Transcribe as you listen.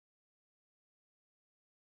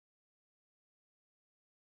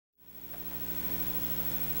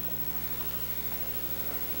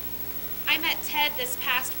I met Ted this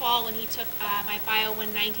past fall when he took my Bio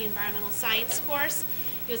 190 environmental science course.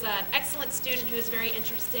 He was an excellent student who was very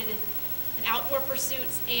interested in outdoor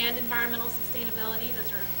pursuits and environmental sustainability.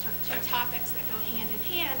 Those are sort of two topics that go hand in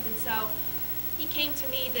hand. And so he came to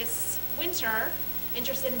me this winter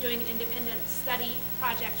interested in doing an independent study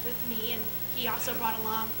project with me, and he also brought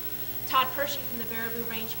along Todd Pershey from the Baraboo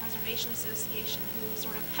Range Preservation Association, who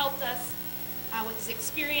sort of helped us with his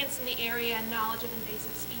experience in the area and knowledge of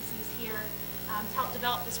invasive species here to help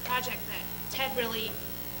develop this project that Ted really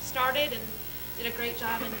started and did a great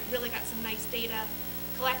job and really got some nice data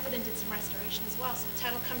collected and did some restoration as well. So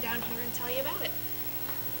Ted will come down here and tell you about it.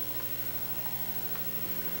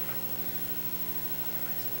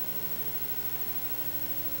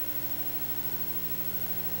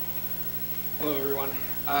 Hello everyone.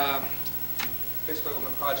 Basically what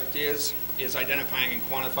my project is identifying and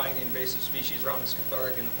quantifying the invasive species Rhamnus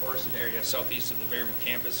cathartica in the forested area southeast of the Baraboo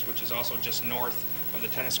campus, which is also just north of the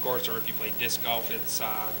tennis courts, or if you play disc golf, it's the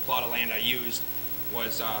plot of land I used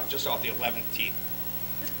was just off the 11th tee.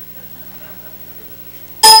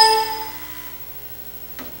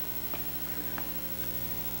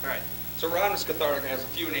 Alright, so Rhamnus cathartica has a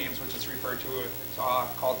few names which it's referred to. It's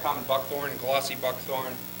called common buckthorn, glossy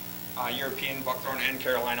buckthorn, European buckthorn, and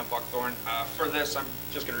Carolina buckthorn. For this, I'm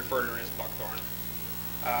just going to refer to it as buckthorn.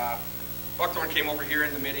 Buckthorn came over here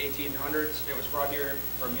in the mid-1800s. It was brought here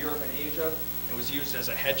from Europe and Asia. It was used as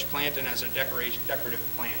a hedge plant and as a decorative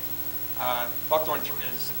plant. Buckthorn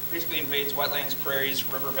basically invades wetlands, prairies,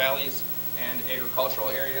 river valleys, and agricultural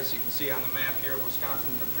areas. You can see on the map here of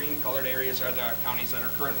Wisconsin, the green-colored areas are the counties that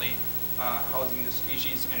are currently housing this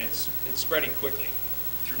species, and it's spreading quickly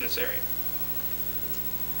through this area.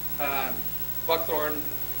 Buckthorn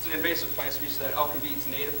is an invasive plant species that outcompetes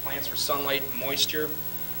native plants for sunlight, moisture,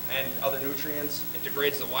 and other nutrients. It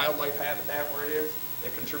degrades the wildlife habitat where it is.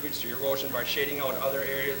 It contributes to erosion by shading out other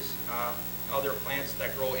areas, other plants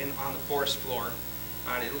that grow on the forest floor.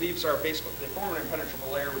 It leaves they form an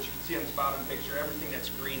impenetrable layer, which you can see on this bottom picture. Everything that's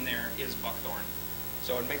green there is buckthorn.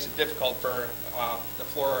 So it makes it difficult for the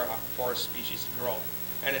flora forest species to grow.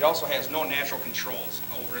 And it also has no natural controls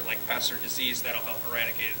over it, like pests or disease that'll help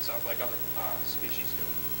eradicate itself like other species do.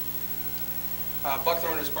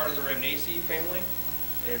 Buckthorn is part of the Rhamnaceae family.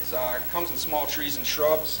 It comes in small trees and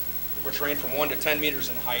shrubs, which range from 1 to 10 meters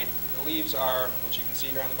in height. The leaves are, which you can see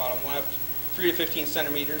here on the bottom left, 3 to 15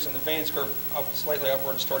 centimeters, and the veins curve slightly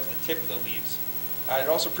upwards towards the tip of the leaves. It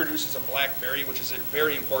also produces a black berry, which is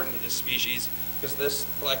very important to this species, because this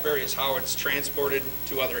blackberry is how it's transported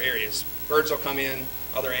to other areas. Birds will come in,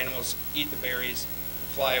 other animals eat the berries,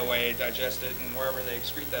 fly away, digest it, and wherever they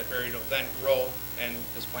excrete that berry, it'll then grow, and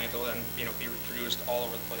this plant will then be reproduced all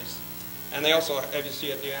over the place. And they also, as you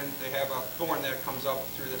see at the end, they have a thorn that comes up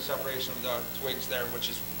through the separation of the twigs there, which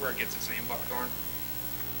is where it gets its name, buckthorn.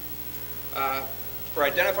 For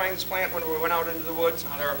identifying this plant, when we went out into the woods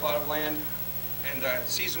on our plot of land, and the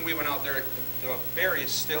season we went out there, the berry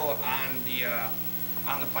is still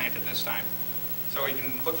on the plant at this time. So you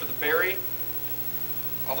can look for the berry.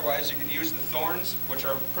 Otherwise, you can use the thorns, which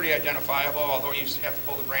are pretty identifiable, although you have to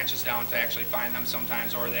pull the branches down to actually find them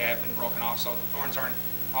sometimes, or they have been broken off, so the thorns aren't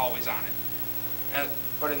always on it.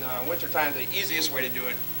 But in the wintertime, the easiest way to do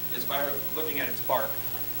it is by looking at its bark.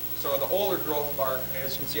 So the older growth bark,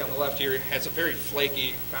 as you can see on the left here, has a very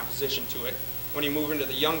flaky composition to it. When you move into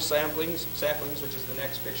the young saplings, which is the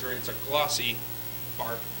next picture, it's a glossy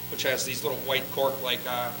bark, which has these little white cork-like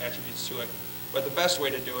attributes to it. But the best way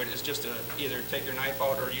to do it is just to either take your knife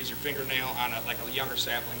out or use your fingernail on like a younger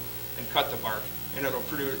sapling and cut the bark, and it'll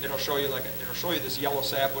show you this yellow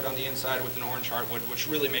sapwood on the inside with an orange heartwood, which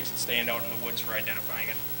really makes it stand out in the woods for identifying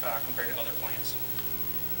it compared to other plants.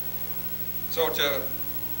 So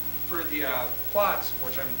for the plots,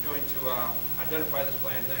 which I'm doing to identify this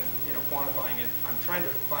plant, and then quantifying it, I'm trying to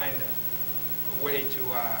find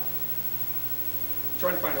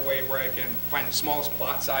a way where I can find the smallest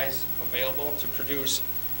plot size available to produce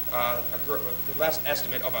the best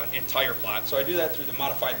estimate of an entire plot. So I do that through the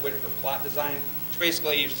modified Whitaker plot design, which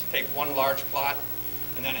basically you just take one large plot,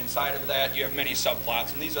 and then inside of that you have many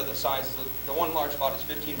subplots, and these are the sizes. The one large plot is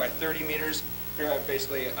 15 by 30 meters. Here I have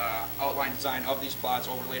basically an outline design of these plots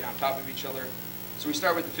overlaid on top of each other. So we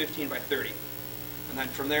start with the 15 by 30. And then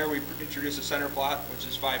from there we introduce a center plot, which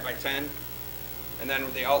is 5 by 10. And then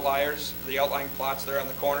with the outliers, the outlying plots there on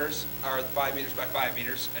the corners are 5 meters by 5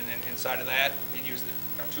 meters. And then inside of that, we use the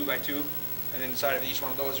 2 by 2. And then inside of each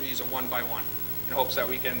one of those, we use a 1 by 1 in hopes that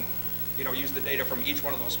we can use the data from each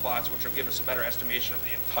one of those plots, which will give us a better estimation of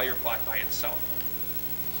the entire plot by itself.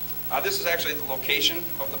 This is actually the location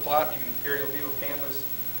of the plot. You can aerial view of campus,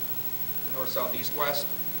 north, south, east, west.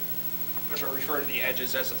 which are referred to the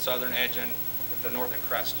edges as the southern edge and the northern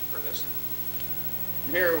crest for this.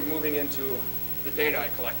 From here, we're moving into the data I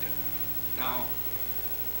collected. Now,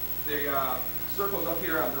 the circles up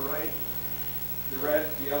here on the right, the red,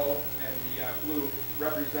 the yellow, and the blue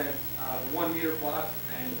represent the 1 meter plots,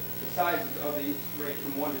 and the sizes of these range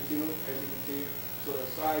from 1 to 2, as you can see. So the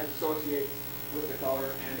size associates with the color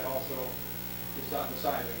and also the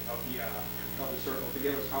sizing of the circle to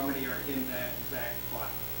give us how many are in that exact plot.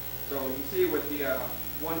 So you can see with the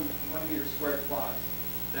 1 meter squared plots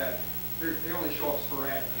that they only show up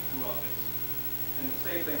sporadically throughout this. And the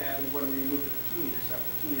same thing happens when we move to the 2 meter stuff,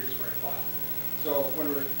 the 2 meter squared plot. So when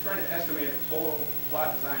we're trying to estimate a total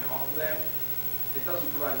plot design off of that, it doesn't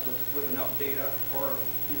provide us with enough data or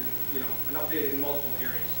even enough data in multiple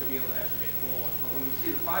areas to be able to estimate the whole one. But when we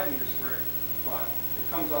see the 5 meter squared plot, it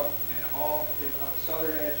comes up and all on the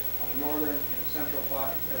southern edge, on the northern, and the central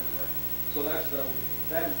plot, it's everywhere. So that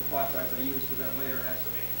is the plot size I use to then later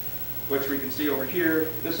estimate, which we can see over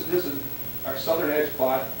here. This is our southern edge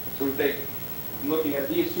plot. So we take, looking at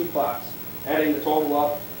these two plots, adding the total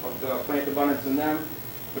up of the plant abundance in them,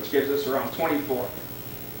 which gives us around 24.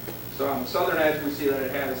 So on the southern edge, we see that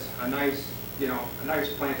it has a nice, a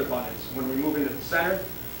nice plant abundance. When we move into the center,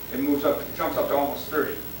 it moves up, it jumps up to almost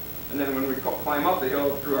 30. And then when we climb up the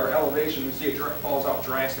hill through our elevation, we see it falls off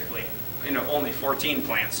drastically, only 14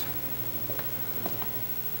 plants.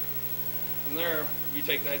 From there, we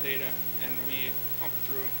take that data and we pump it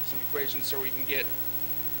through some equations so we can get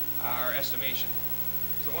our estimation.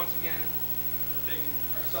 So once again, we're taking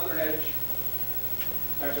our southern edge.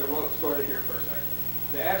 Actually, let's go to here for a second.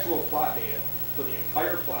 The actual plot data for the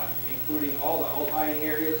entire plot, including all the outlying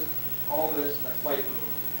areas, all this, that's light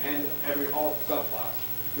blue, and all the subplots.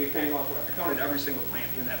 We came up with, I counted every single plant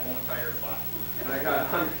in that whole entire plot. And I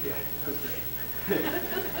got 100, yeah, that was great.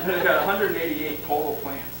 And I got 188 total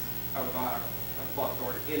plants of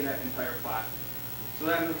buckthorn in that entire plot. So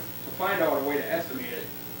then, to find out a way to estimate it,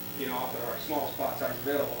 off of our smallest plot size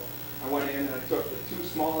available, I went in and I took the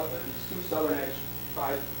these two southern edge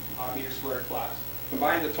 5 meter squared plots,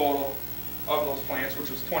 combined the total of those plants, which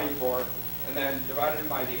was 24, and then divided it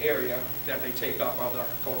by the area that they take up of the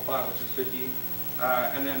total plot, which is 50,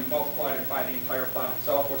 and then multiplied it by the entire plot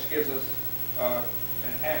itself, which gives us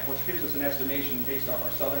an estimation based off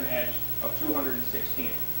our southern edge of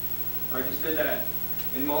 216. I just did that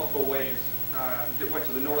in multiple ways. Went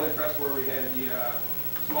to the northern crest where we had the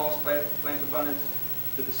smallest plant abundance,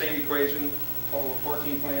 did the same equation, total of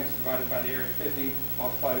 14 plants divided by the area of 50,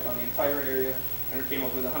 multiplied it by the entire area, and it came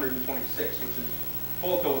up with 126, which is,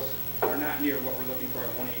 both those are not near what we're looking for at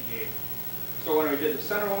 188. So when we did the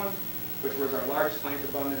center one, which was our largest plant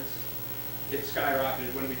abundance, it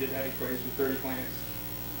skyrocketed when we did that equation, 30 plants,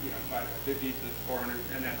 divided by 50 to 400,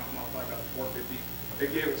 and then multiplied by 450.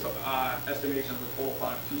 It gave us an estimation of the total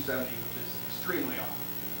plot of 270, which is extremely off.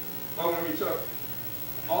 But when we took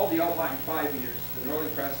all the outlying 5 meters, the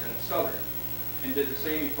northern crest and the southern, and did the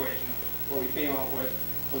same equation, what we came out with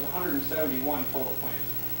was 171 total plants.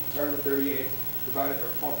 Started with 38, divided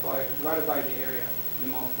by the area,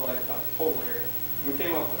 and multiplied it by the total area. And we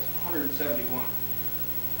came up with 171,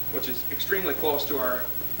 which is extremely close to our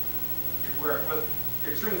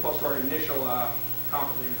initial count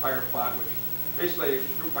of the entire plot, which basically,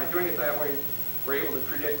 by doing it that way, we're able to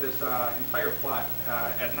predict this entire plot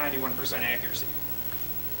at 91% accuracy.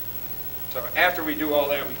 So after we do all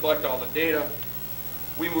that, we collect all the data,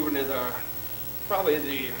 we move into probably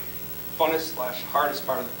the funnest / hardest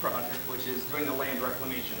part of the project, which is doing the land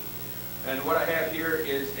reclamation. And what I have here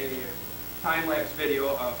is a time-lapse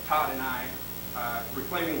video of Todd and I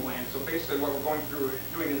reclaiming the land. So basically what we're going through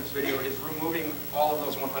doing in this video is removing all of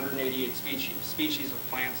those 188 species of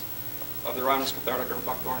plants of the Rhamnus, Cathartica, or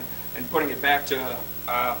buckthorn, and putting it back to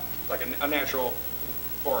like a natural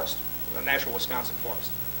forest, a natural Wisconsin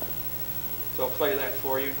forest. So I'll play that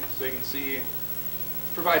for you so you can see. It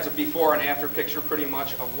provides a before and after picture pretty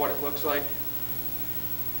much of what it looks like.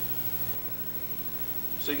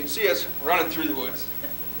 So you can see us running through the woods,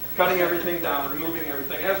 cutting everything down, removing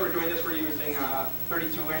everything. As we're doing this, we're using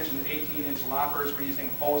 32-inch and 18-inch loppers. We're using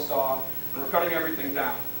a hose saw, and we're cutting everything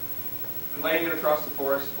down and laying it across the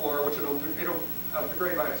forest floor, which it'll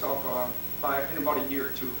degrade by itself in about a year or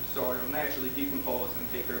two. So it'll naturally decompose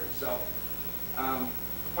and take care of itself.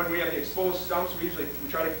 When we have the exposed stumps, we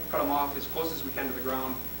try to cut them off as close as we can to the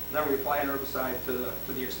ground, and then we apply an herbicide to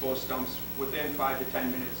the exposed stumps within 5 to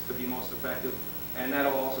 10 minutes to be most effective, and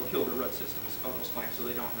that'll also kill the root systems of those plants so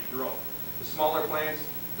they don't regrow. The smaller plants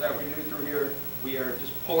that we do through here, we are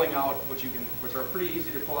just pulling out, which are pretty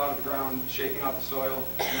easy to pull out of the ground, shaking out the soil,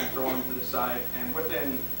 and then throwing them to the side. And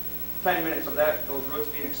within 10 minutes of that, those roots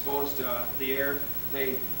being exposed to the air,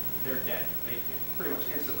 they're dead. They pretty much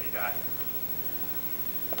instantly die.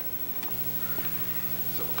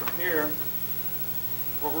 So from here,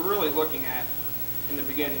 what we're really looking at in the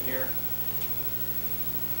beginning here,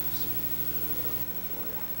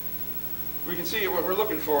 we can see what we're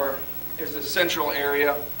looking for is the central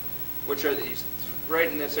area, which are these, right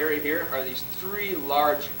in this area here, are these 3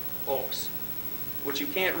 large oaks, which you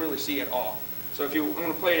can't really see at all. So I'm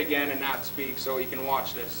going to play it again and not speak so you can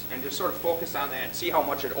watch this and just sort of focus on that and see how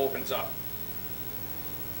much it opens up.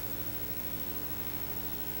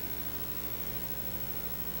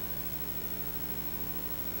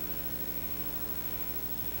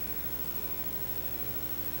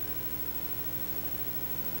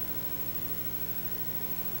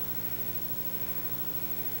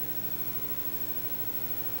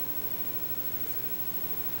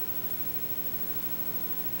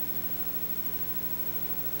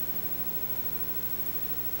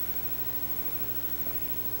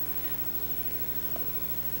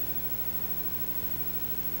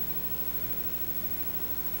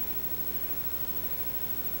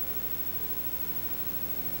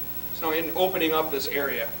 So in opening up this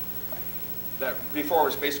area that before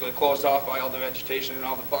was basically closed off by all the vegetation and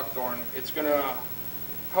all the buckthorn, it's going to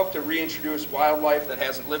help to reintroduce wildlife that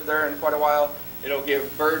hasn't lived there in quite a while. It'll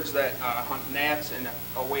give birds that hunt gnats and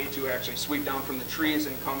a way to actually sweep down from the trees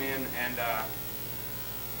and come in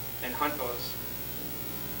and hunt those.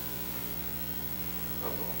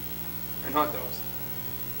 And hunt those.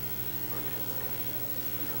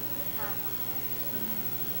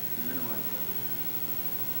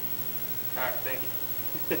 All right, thank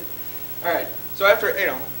you. All right, so after,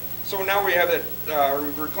 so now we have it,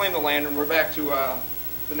 we've reclaimed the land and we're back to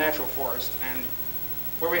the natural forest. And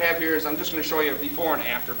what we have here is, I'm just going to show you a before and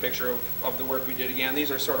after picture of the work we did again. These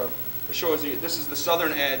are sort of, it shows you, this is the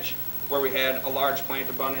southern edge where we had a large plant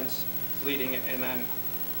abundance leading it, and then,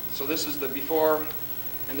 so this is the before,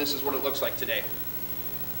 and this is what it looks like today.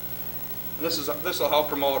 And this will help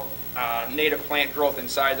promote native plant growth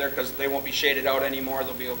inside there because they won't be shaded out anymore.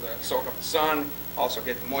 They'll be able to soak up the sun, also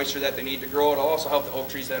get the moisture that they need to grow. It'll also help the oak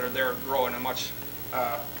trees that are there grow in a much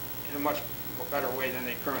better way than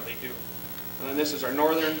they currently do. And then this is our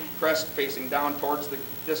northern crest facing down towards the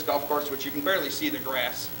disc golf course, which you can barely see the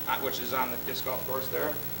grass, which is on the disc golf course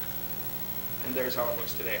there. And there's how it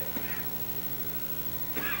looks today.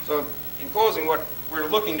 So in closing, what we're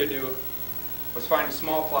looking to do was find a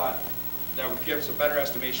small plot that would give us a better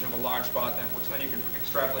estimation of a large plot, which then you can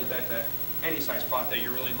extrapolate that to any size plot that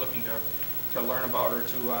you're really looking to learn about or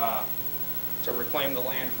to reclaim the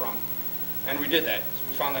land from. And we did that. So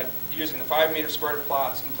we found that using the 5-meter squared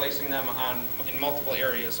plots and placing them in multiple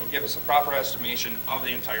areas will give us a proper estimation of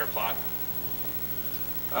the entire plot.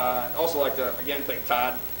 I'd also like to, again, thank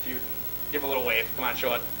Todd. If you give a little wave, come on,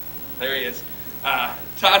 show it. There he is.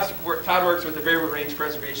 Todd works with the Baraboo Range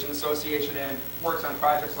Preservation Association and works on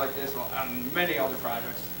projects like this, on many other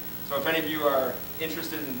projects. So if any of you are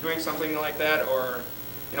interested in doing something like that, or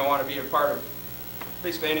want to be a part of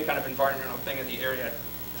basically any kind of environmental thing in the area,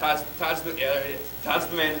 Todd's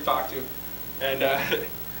the man to talk to, and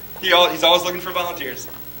he's always looking for volunteers.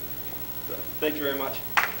 So, thank you very much.